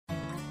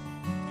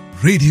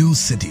Radio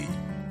city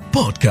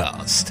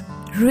podcast.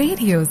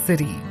 Radio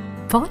city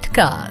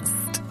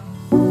podcast.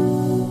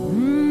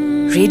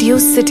 Radio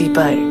city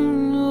पर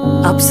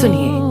अब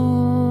सुनिए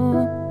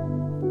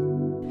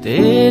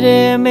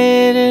तेरे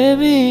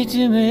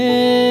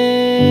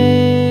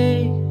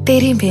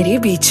मेरे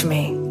बीच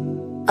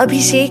में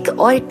अभिषेक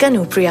और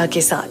कनुप्रिया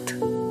के साथ।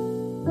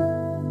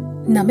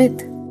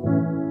 नमित,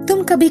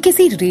 तुम कभी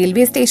किसी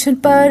रेलवे स्टेशन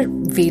पर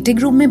वेटिंग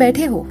रूम में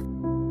बैठे हो?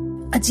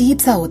 अजीब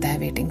सा होता है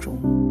वेटिंग रूम।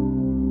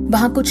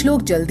 वहां कुछ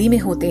लोग जल्दी में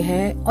होते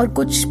हैं और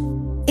कुछ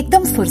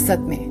एकदम फुर्सत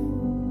में,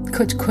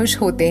 कुछ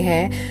खुश होते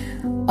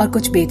हैं और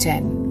कुछ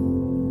बेचैन।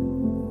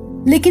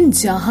 लेकिन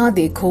जहां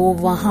देखो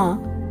वहां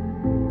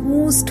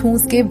ठूस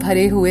ठूस के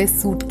भरे हुए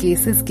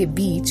सूटकेसेस के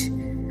बीच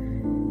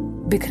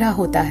बिखरा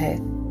होता है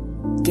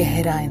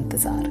गहरा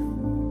इंतजार।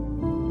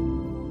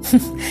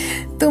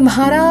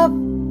 तुम्हारा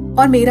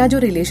और मेरा जो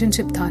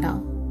रिलेशनशिप था ना,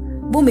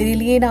 वो मेरे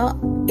लिए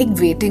ना एक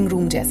वेटिंग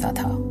रूम जैसा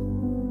था,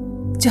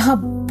 जहां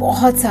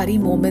बहुत सारी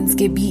मोमेंट्स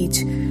के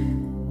बीच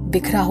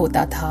बिखरा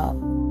होता था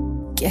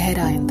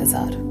गहरा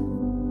इंतजार।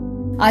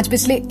 आज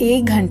पिछले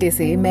 1 घंटे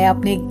से मैं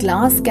अपने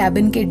ग्लास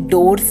कैबिन के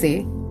डोर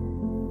से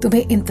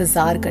तुम्हें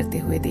इंतजार करते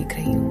हुए देख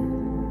रही हूं।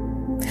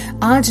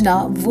 आज ना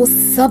वो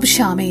सब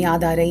शामें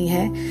याद आ रही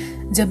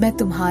हैं जब मैं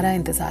तुम्हारा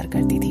इंतजार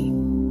करती थी।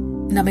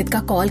 नमित का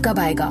कॉल कब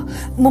आएगा?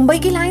 मुंबई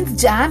की लाइंस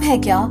जैम है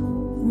क्या?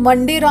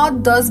 मंडे रात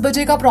 10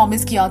 बजे का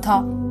प्रॉमिस किया था,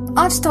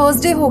 आज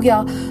थर्सडे हो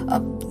गया।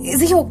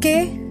 Is he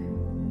okay?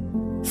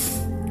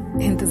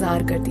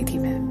 इंतजार करती थी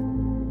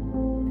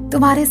मैं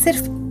तुम्हारे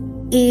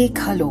सिर्फ एक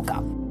हलो का,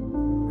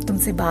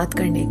 तुमसे बात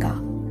करने का।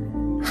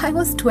 I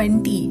was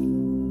 20।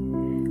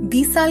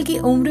 20 साल की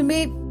उम्र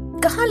में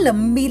कहाँ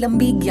लंबी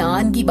लंबी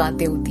ज्ञान की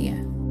बातें होती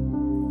हैं।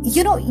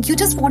 You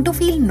just want to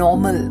feel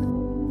normal।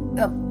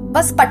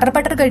 बस पटर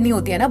पटर करनी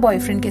होती है ना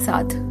बॉयफ्रेंड के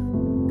साथ।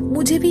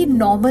 मुझे भी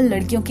नॉर्मल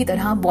लड़कियों की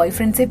तरह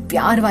बॉयफ्रेंड से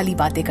प्यार वाली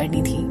बातें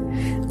करनी थी।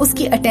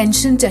 उसकी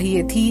अटेंशन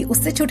चाहिए थी,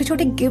 उससे छोटे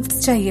छोटे गिफ्ट्स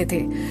चाहिए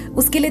थे,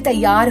 उसके लिए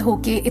तैयार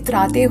होके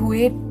इतराते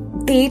हुए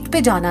डेट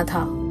पे जाना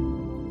था।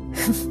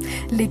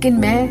 लेकिन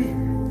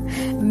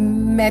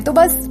मैं तो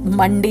बस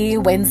मंडे,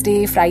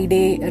 वेडनेसडे,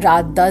 फ्राइडे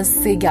रात 10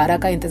 से 11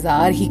 का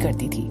इंतजार ही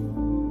करती थी,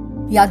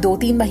 या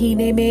 2-3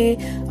 महीने में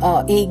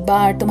एक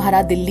बार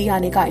तुम्हारा दिल्ली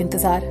आने का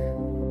इंतजार।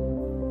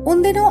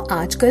 उन दिनों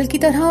आजकल की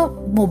तरह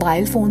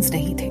मोबाइल फोन्स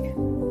नहीं थे,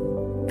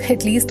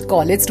 एटलीस्ट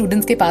कॉलेज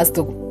स्टूडेंट्स के पास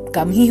तो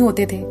कम ही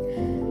होते थे।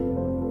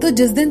 तो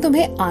जिस दिन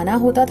तुम्हें आना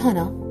होता था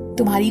ना,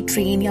 तुम्हारी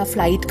ट्रेन या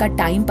फ्लाइट का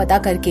टाइम पता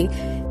करके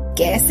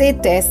कैसे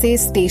तैसे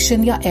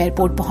स्टेशन या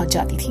एयरपोर्ट पहुंच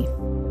जाती थी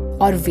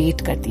और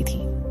वेट करती थी।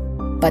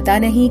 पता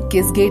नहीं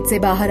किस गेट से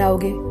बाहर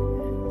आओगे,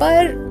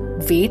 पर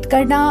वेट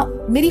करना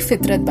मेरी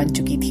फितरत बन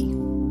चुकी थी।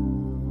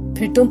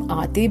 फिर तुम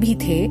आते भी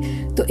थे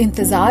तो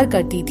इंतजार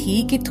करती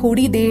थी कि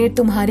थोड़ी देर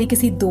तुम्हारे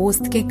किसी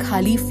दोस्त के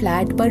खाली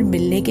फ्लैट पर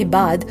मिलने के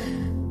बाद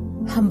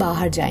हम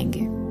बाहर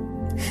जाएंगे।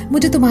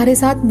 मुझे तुम्हारे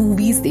साथ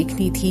मूवीज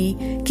देखनी थी,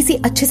 किसी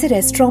अच्छे से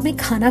रेस्टोरेंट में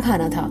खाना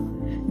खाना था,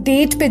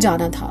 डेट पे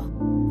जाना था।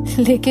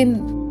 लेकिन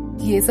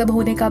ये सब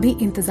होने का भी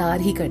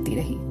इंतजार ही करती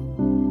रही।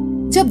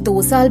 जब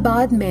 2 साल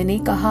बाद मैंने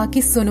कहा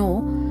कि सुनो,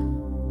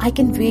 आई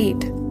कैन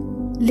वेट,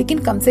 लेकिन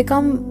कम से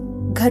कम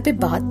घर पे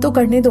बात तो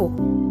करने दो,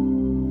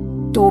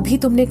 तो भी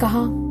तुमने कहा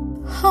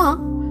हाँ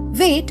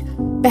वेट,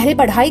 पहले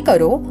पढ़ाई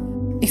करो,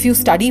 if you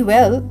study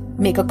well,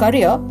 make a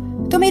career,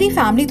 तो मेरी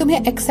फैमिली तुम्हें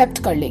एक्सेप्ट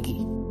कर लेगी।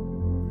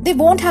 They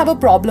won't have a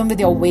problem with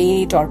your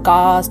weight or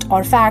caste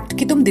or fact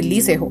कि तुम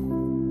दिल्ली से हो।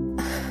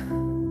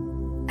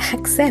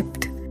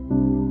 Accept?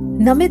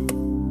 नमित,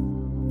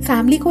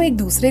 फैमिली को एक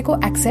दूसरे को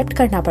एक्सेप्ट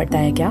करना पड़ता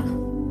है क्या?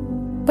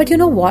 But you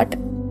know what?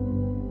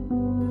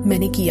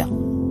 मैंने किया।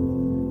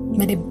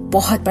 मैंने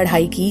बहुत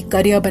पढ़ाई की,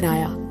 करियर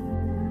बनाया,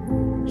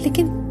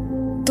 लेकिन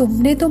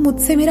तुमने तो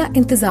मुझसे मेरा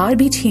इंतजार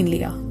भी छीन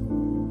लिया।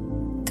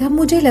 तब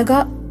मुझे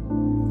लगा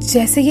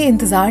जैसे ये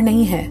इंतजार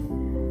नहीं है,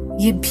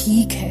 ये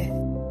भीख है।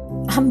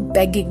 I'm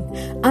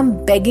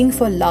begging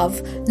for love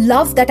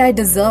that I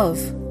deserve,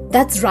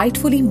 that's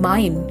rightfully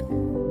mine।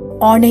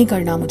 और नहीं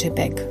करना मुझे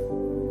beg,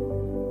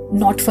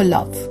 not for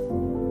love।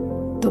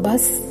 तो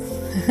बस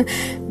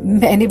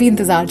मैंने भी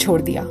इंतजार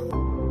छोड़ दिया,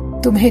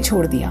 तुम्हें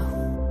छोड़ दिया।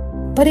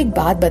 पर एक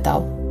बात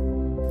बताओ,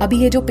 अभी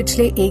ये जो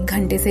पिछले 1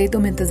 घंटे से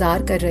तुम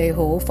इंतजार कर रहे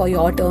हो for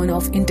your turn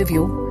of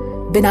interview,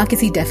 बिना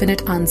किसी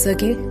डेफिनेट आंसर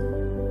के,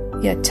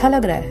 ये अच्छा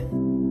लग रहा है?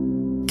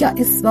 क्या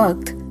इस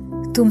वक्त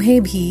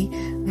तुम्हें भी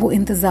वो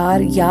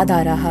इंतजार याद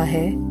आ रहा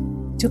है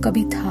जो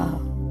कभी था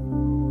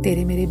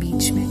तेरे मेरे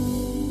बीच में?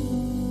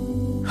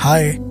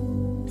 हाय,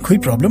 कोई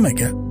प्रॉब्लम है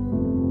क्या?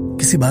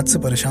 किसी बात से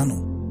परेशान हो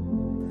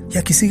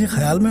या किसी के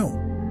ख्याल में हो?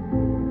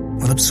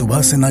 मतलब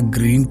सुबह से ना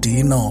ग्रीन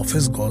टी, ना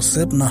ऑफिस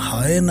गॉसिप, ना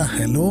हाय, ना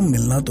हेलो,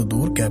 मिलना तो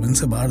दूर, कैबिन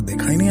से बाहर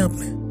देखा ही नहीं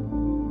आपने,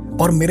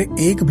 और मेरे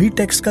एक भी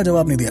टेक्स्ट का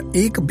जवाब नहीं दिया,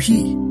 एक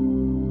भी।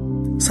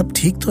 सब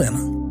ठीक तो है ना?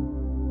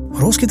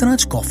 रोज की तरह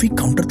आज कॉफी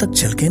काउंटर तक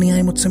चल के नहीं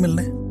आए मुझसे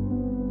मिलने?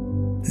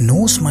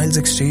 No smiles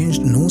exchange,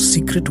 no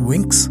secret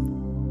winks.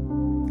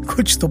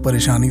 कुछ तो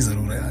परेशानी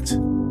जरूर है आज।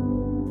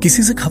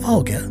 किसी से खफा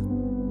हो क्या?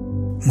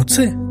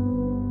 मुझसे?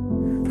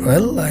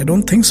 वेल, आई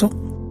डोंट थिंक सो।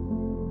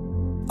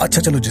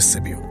 अच्छा चलो जिससे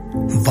भी हो,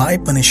 वाई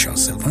पनिश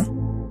योरसेल्फ?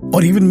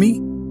 और इवन मी,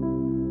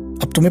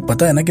 अब तुम्हें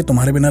पता है ना कि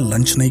तुम्हारे बिना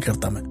लंच नहीं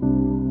करता मैं,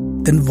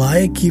 then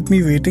Y keep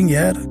me waiting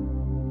यार।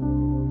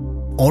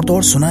 और तो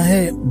और सुना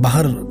है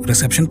बाहर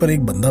रिसेप्शन पर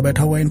एक बंदा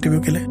बैठा हुआ है इंटरव्यू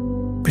के लिए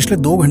पिछले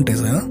 2 घंटे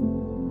से। ना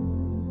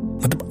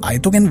मतलब आई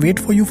तो can wait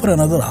for you for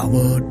another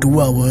hour, 2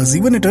 hours,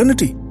 even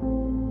eternity.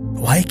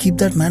 Why keep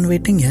that man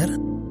waiting यार?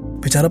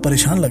 बेचारा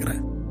परेशान लग रहा है,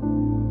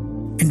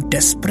 इन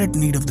desperate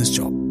need of this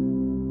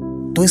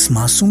job. तो इस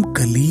मासूम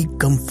कलीग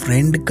कम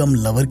फ्रेंड कम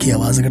लवर की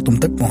आवाज अगर तुम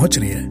तक पहुंच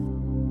रही है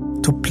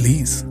तो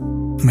प्लीज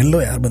मिल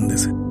लो यार बंदे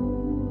से।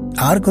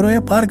 आर करो या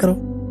पार करो,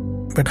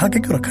 बैठा के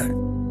क्यों रखा है?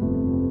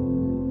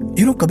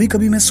 कभी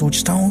कभी मैं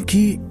सोचता हूं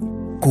कि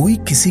कोई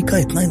किसी का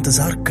इतना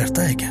इंतजार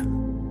करता है क्या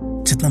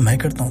जितना मैं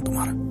करता हूं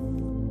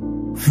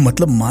तुम्हारा।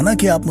 मतलब माना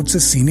कि आप मुझसे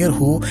सीनियर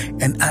हो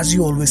and as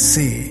you always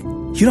say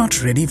you not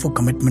ready for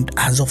commitment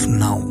as of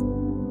now,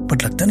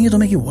 but लगता नहीं है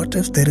तुम्हें कि what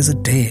if there is a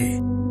day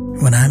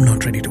when I am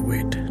not ready to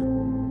wait.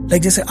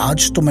 Like जैसे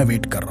आज तो मैं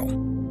वेट कर रहा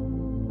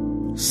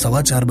हूं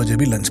 4:15 बजे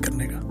भी लंच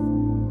करने का।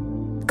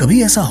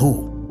 कभी ऐसा हो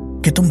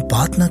कि तुम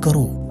बात ना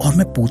करो और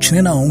मैं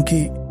पूछने ना आऊं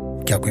कि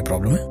क्या कोई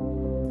प्रॉब्लम है,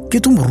 कि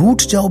तुम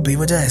रूठ जाओ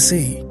बेवजह ऐसे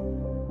ही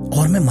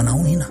और मैं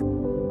मनाऊं ही ना,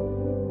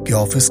 कि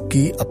ऑफिस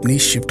की अपनी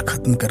शिफ्ट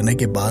खत्म करने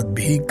के बाद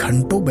भी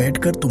घंटों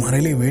बैठकर तुम्हारे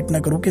लिए वेट ना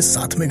करूं कि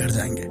साथ में घर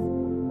जाएंगे।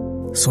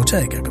 सोचा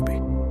है क्या कभी?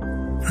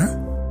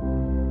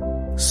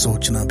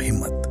 सोचना भी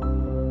मत,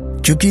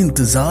 क्योंकि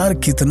इंतजार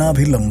कितना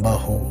भी लंबा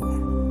हो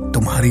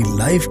तुम्हारी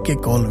लाइफ के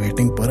कॉल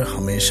वेटिंग पर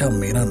हमेशा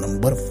मेरा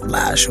नंबर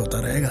फ्लैश होता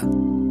रहेगा।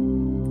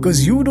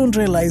 Because you don't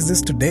realise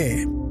this today,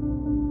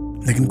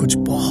 लेकिन कुछ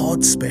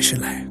बहुत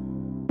स्पेशल है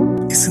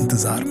इस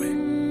इंतजार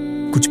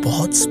में। कुछ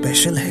बहुत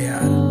स्पेशल है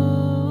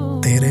यार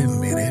तेरे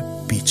मेरे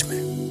बीच में,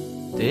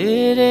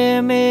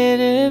 तेरे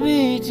मेरे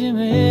बीच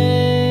में।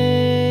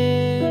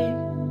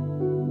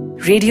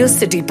 रेडियो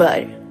सिटी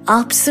पर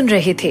आप सुन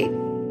रहे थे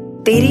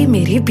तेरे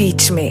मेरे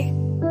बीच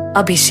में,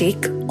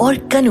 अभिषेक और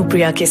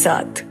कनुप्रिया के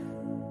साथ।